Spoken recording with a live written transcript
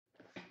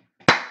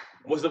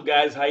What's up,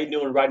 guys? How you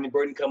doing? Rodney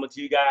Burton coming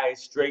to you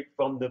guys straight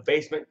from the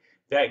basement.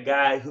 That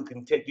guy who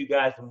can take you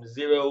guys from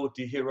zero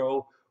to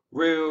hero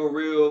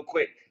real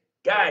quick.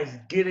 Guys,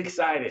 get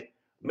excited.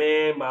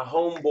 Man, my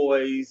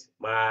homeboys,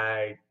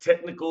 my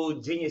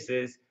technical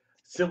geniuses,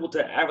 Simple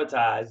to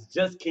Advertise,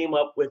 just came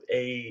up with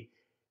a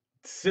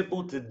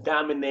simple to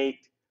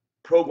dominate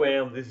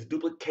program that's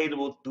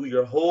duplicatable through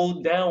your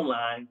whole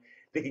downline.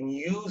 They can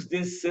use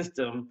this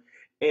system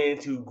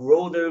and to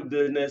grow their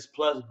business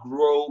plus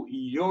grow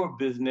your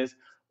business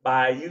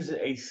by using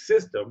a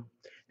system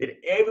that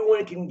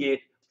everyone can get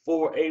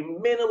for a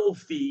minimal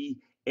fee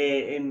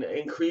and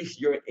increase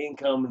your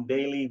income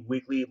daily,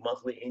 weekly,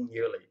 monthly, and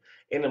yearly.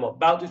 And I'm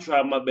about to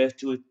try my best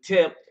to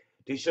attempt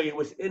to show you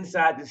what's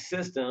inside the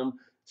system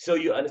so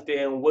you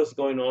understand what's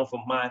going on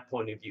from my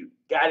point of view.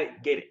 Got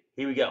it? Get it?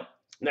 Here we go.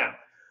 Now,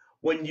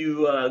 when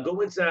you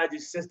go inside your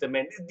system,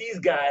 man, these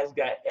guys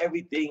got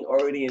everything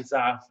already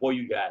inside for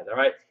you guys, all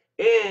right?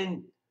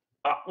 And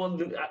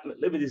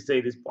let me just say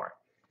this part.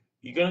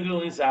 You're gonna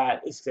go inside.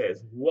 It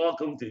says,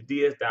 "Welcome to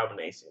DS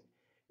Domination,"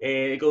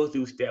 and it goes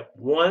through step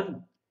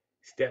one,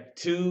 step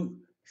two,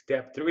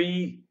 step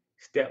three,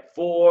 step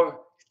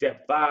four,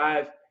 step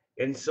five,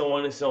 and so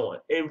on and so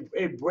on.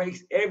 It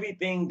breaks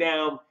everything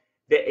down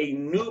that a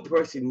new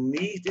person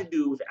needs to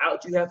do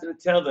without you having to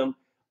tell them,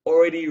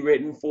 already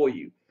written for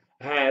you.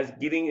 Has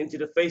getting into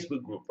the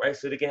Facebook group, right?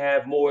 So they can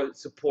have more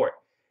support.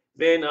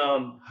 Then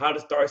how to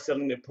start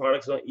selling their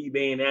products on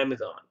eBay and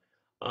Amazon.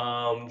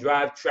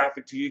 Drive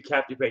traffic to your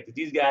capture pages.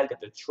 These guys got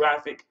the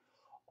traffic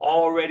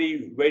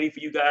already ready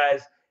for you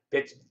guys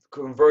that's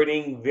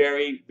converting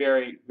very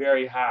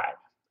high.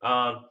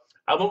 I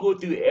won't go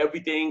through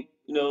everything,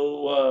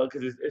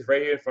 because it's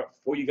right here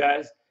for you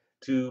guys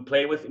to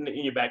play with in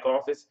your back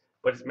office.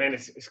 But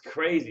it's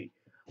crazy.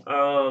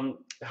 How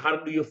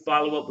to do your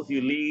follow up with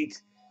your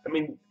leads. I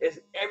mean, it's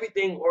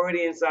everything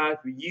already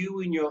inside for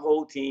you and your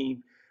whole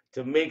team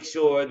to make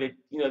sure that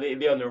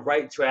they're on the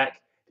right track.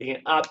 They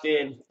can opt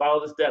in, follow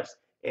the steps,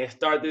 and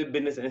start their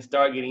business and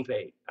start getting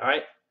paid. All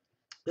right.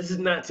 This is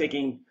not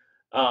taking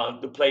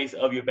the place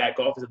of your back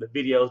office of the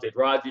videos that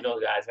Roger and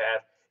those guys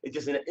have. It's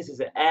just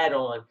an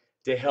add-on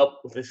to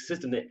help with a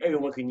system that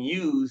everyone can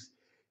use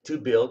to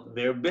build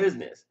their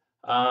business.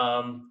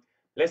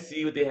 Let's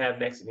see what they have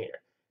next in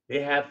here. They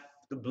have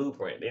the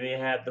blueprint, and they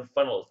have the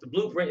funnels. The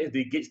blueprint is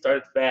the get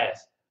started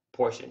fast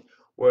portion,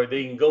 where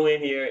they can go in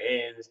here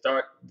and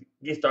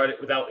get started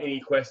without any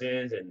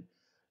questions and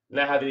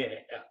not having to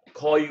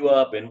call you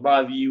up and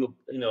bother you,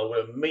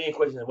 with a million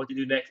questions on what to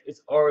do next.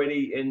 It's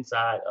already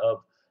inside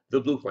of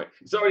the blueprint.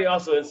 It's already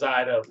also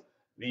inside of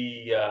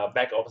the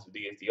back office of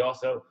DSD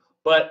also,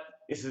 but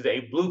this is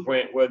a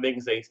blueprint where they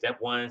can say step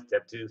one,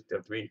 step two,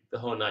 step three, the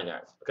whole 9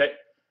 yards. Okay.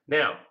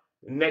 Now,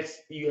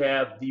 next you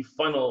have the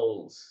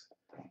funnels.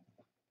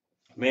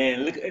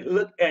 Man, look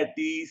at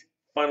these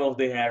funnels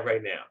they have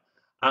right now.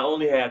 I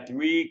only have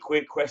 3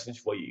 quick questions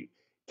for you.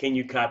 Can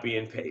you copy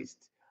and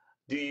paste?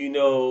 Do you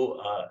know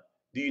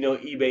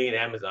eBay and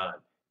Amazon?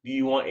 Do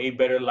you want a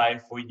better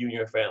life for you and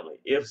your family?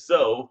 If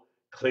so,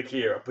 click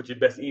here or put your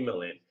best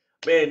email in.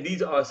 Man,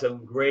 these are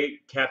some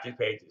great capture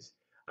pages.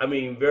 I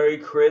mean, very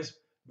crisp,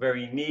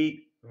 very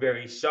neat,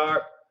 very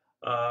sharp,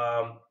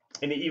 and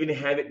they even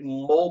have it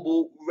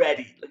mobile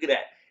ready. Look at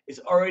that. It's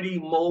already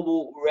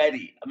mobile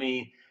ready. I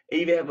mean, they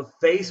even have a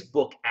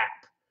Facebook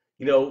app,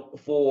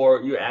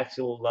 for your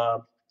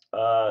actual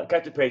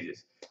capture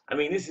pages. I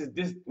mean,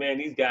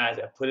 these guys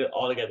have put it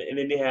all together, and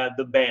then they have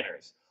the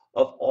banners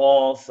of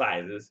all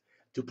sizes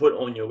to put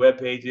on your web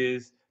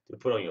pages, to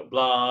put on your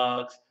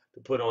blogs,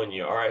 to put on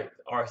your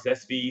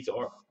RSS feeds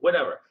or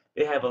whatever.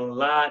 They have a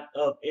lot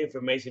of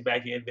information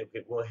back here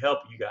that will help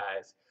you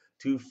guys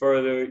to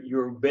further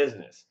your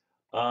business.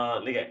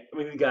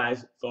 These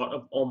guys thought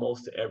of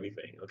almost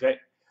everything. Okay,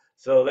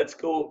 so let's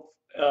go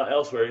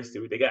elsewhere and see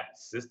what they got.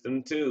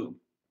 System 2.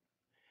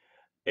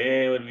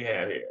 And what do we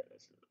have here?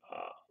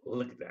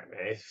 Look at that,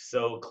 man. It's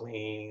so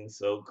clean,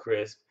 so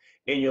crisp.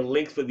 And your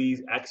links for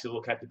these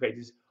actual capture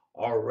pages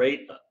are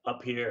right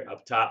up here,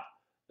 up top,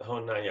 the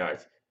whole 9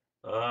 yards,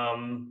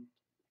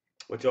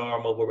 which are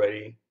mobile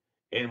ready,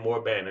 and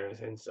more banners,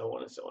 and so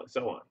on and so on and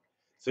so on.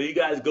 So you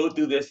guys go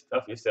through this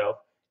stuff yourself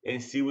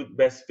and see what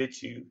best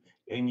fits you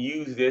and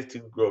use this to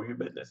grow your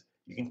business.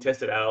 You can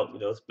test it out,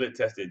 split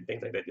test it,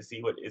 things like that to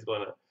see what is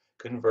going to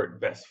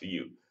convert best for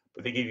you.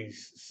 But they give you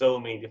so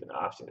many different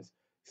options.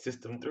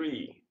 System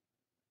 3.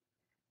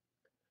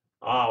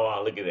 Oh,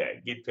 wow, look at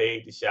that. Get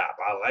paid to shop.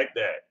 I like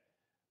that.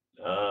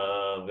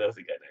 What else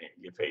we got there?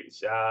 Get paid to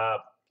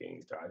shop.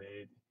 Getting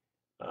started.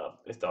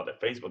 Install the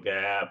Facebook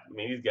app. I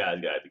mean, these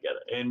guys got it together.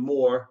 And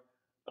more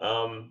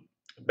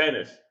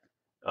banners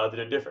that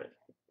are different.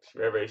 It's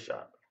very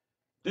sharp.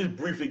 Just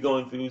briefly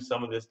going through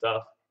some of this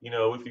stuff,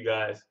 with you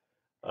guys.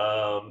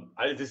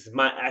 This is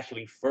my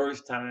actually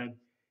first time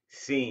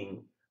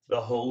seeing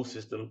the whole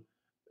system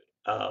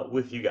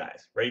with you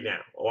guys right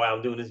now while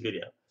I'm doing this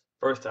video.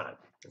 First time.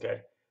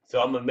 Okay.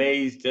 So I'm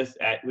amazed just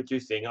at what you're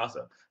seeing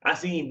also. I've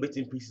seen bits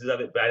and pieces of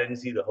it, but I didn't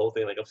see the whole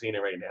thing like I'm seeing it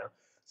right now.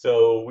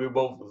 So we're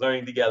both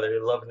learning together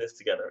and loving this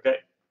together, okay?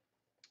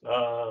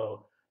 Uh,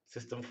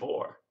 System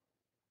 4.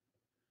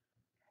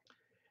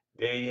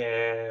 They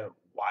have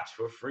watch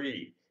for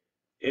free.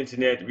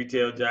 Internet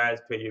retail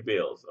giants pay your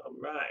bills. All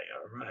right,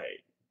 all right.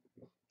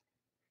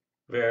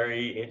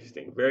 Very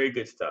interesting. Very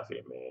good stuff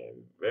here,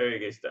 man. Very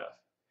good stuff.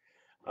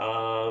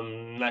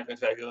 Not gonna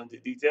try to go into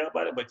detail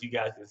about it, but you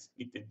guys can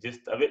get the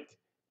gist of it.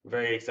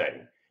 Very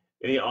exciting.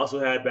 And he also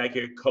had back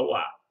here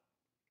co-op.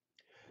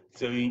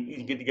 So you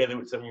can get together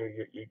with some of your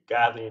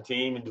guys on your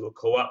team and do a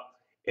co-op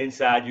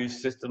inside your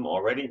system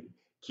already.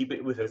 Keep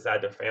it with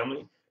inside the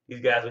family. These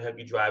guys will help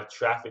you drive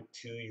traffic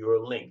to your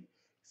link.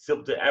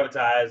 Simple to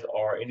advertise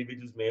are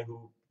individuals, man,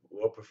 who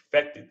have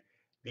perfected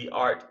the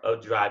art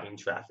of driving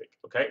traffic.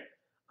 Okay,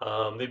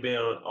 they've been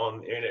on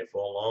the internet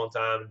for a long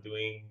time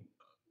doing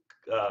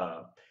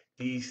uh,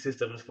 these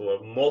systems for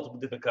multiple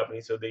different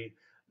companies. So they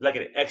like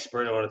an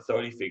expert or an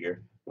authority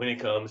figure when it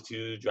comes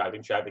to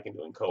driving traffic and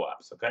doing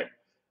co-ops. Okay.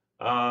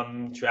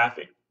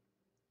 Traffic.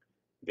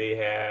 They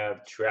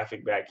have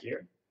traffic back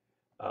here.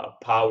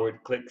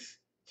 Powered clicks,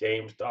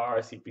 James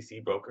Starr,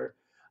 CPC broker.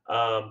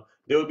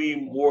 There will be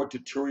more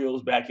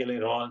tutorials back here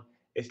later on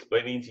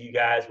explaining to you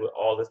guys what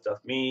all this stuff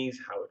means,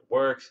 how it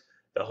works,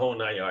 the whole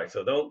 9 yards.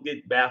 So don't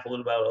get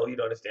baffled about, oh, you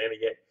don't understand it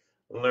yet.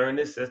 Learn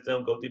the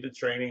system, go through the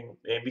training,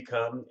 and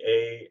become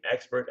a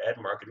expert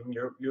at marketing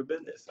your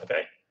business.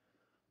 Okay.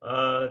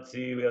 Let's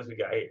see what else we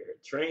got here.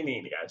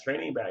 Training. We got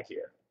training back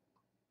here.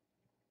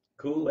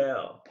 Cool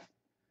L.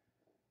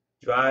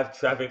 Drive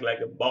Traffic Like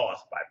a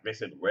Boss by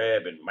Vincent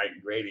Webb and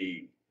Mike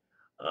Grady.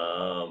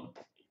 Um,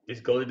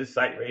 just go to the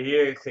site right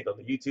here, click on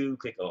the YouTube,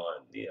 click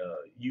on the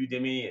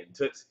Udemy and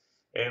Toots,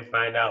 and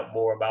find out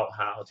more about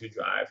how to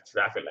drive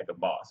traffic like a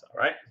boss. All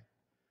right.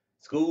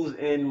 Schools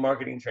in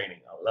marketing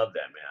training. I love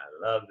that, man.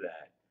 I love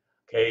that.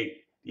 Okay.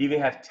 You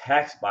even have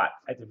TaxBot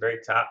at the very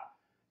top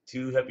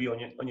to help you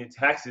on your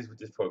taxes with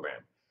this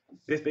program.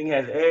 This thing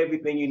has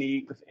everything you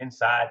need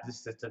inside the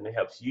system that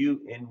helps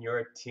you and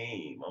your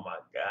team. Oh my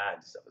God,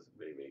 this stuff is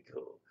really, really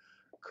cool.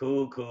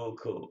 Cool, cool,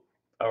 cool.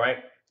 All right.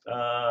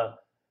 Uh,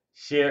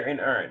 Share and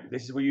earn.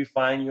 This is where you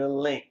find your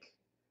link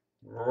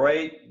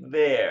right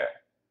there.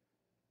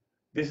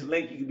 This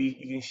link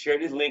you can share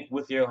this link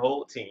with your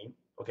whole team,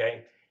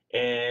 okay?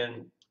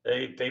 And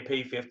they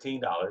pay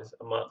 $15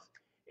 a month,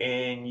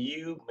 and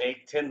you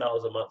make $10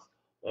 a month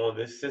on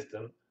this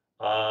system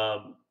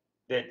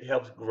that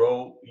helps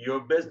grow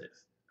your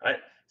business. Right?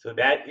 So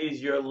that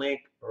is your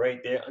link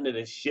right there under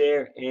the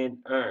share and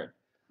earn.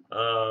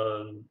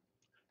 Um,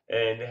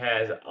 and it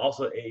has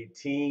also a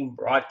team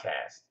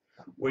broadcast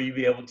where you'll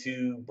be able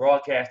to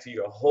broadcast to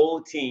your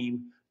whole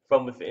team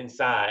from within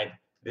inside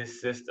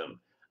this system.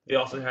 They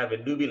also have a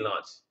newbie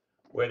launch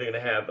where they're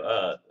gonna have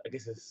I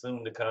guess it's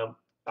soon to come.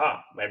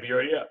 Might be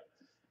already up.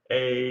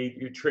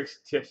 Your tricks,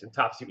 tips, and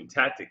top secret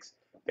tactics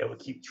that will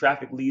keep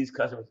traffic leads,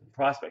 customers, and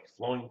prospects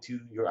flowing to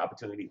your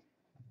opportunity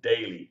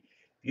daily.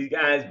 These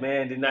guys,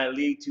 man, did not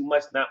leave too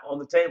much not on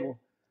the table.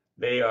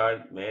 They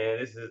are,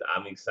 man.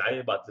 I'm excited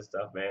about this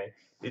stuff, man.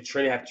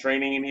 They have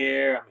training in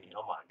here. I mean,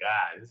 oh my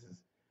God,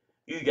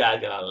 these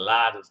guys got a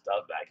lot of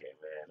stuff back here,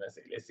 man. Let's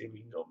see if we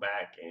can go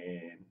back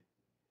and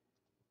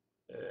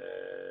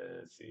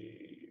let's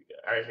see.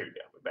 All right, here we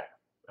go. We're back.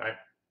 All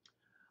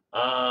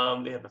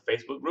right. They have a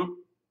Facebook group,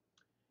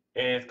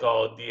 and it's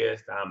called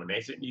DS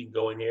Domination. You can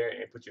go in here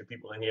and put your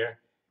people in here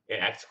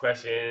and ask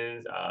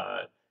questions,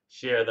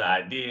 share the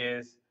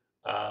ideas,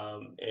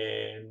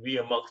 and be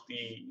amongst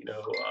the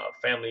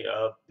family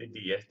of the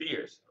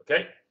DSDers.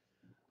 Okay.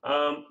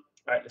 All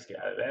right, let's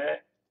get out of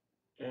that.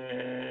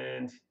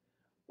 And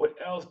what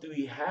else do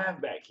we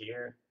have back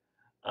here?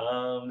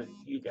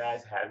 You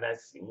guys have not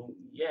seen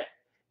yet.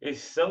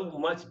 There's so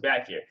much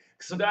back here.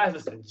 So guys,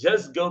 listen,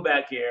 just go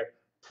back here,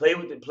 play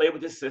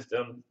with the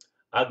system.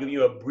 I'll give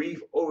you a brief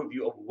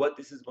overview of what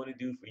this is going to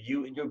do for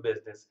you and your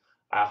business.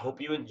 I hope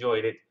you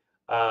enjoyed it.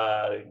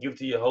 Give it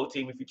to your whole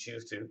team if you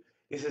choose to.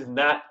 This is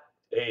not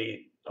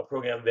a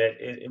program that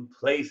is in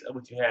place of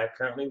what you have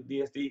currently with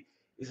DSD.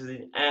 This is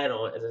an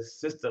add-on as a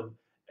system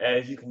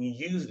as you can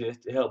use this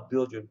to help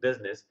build your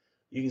business.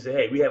 You can say,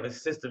 hey, we have a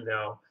system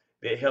now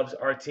that helps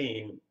our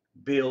team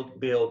build,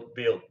 build,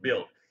 build,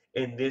 build.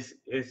 And this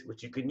is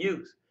what you can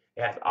use.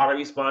 It has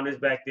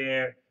autoresponders back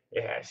there.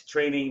 It has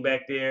training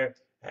back there.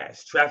 It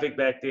has traffic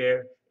back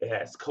there. It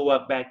has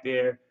co-op back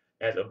there.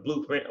 It has a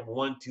blueprint of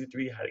 1, 2,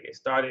 3, how to get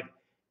started.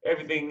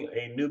 Everything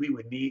a newbie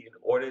would need in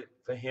order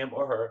for him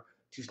or her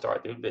to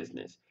start their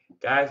business.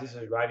 Guys, this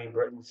is Rodney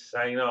Burton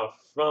signing off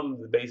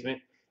from the basement.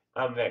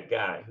 I'm that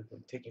guy who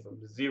can take you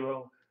from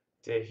zero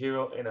to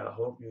hero, and I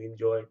hope you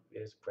enjoyed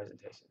this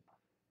presentation.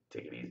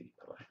 Take it easy.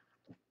 Bye-bye.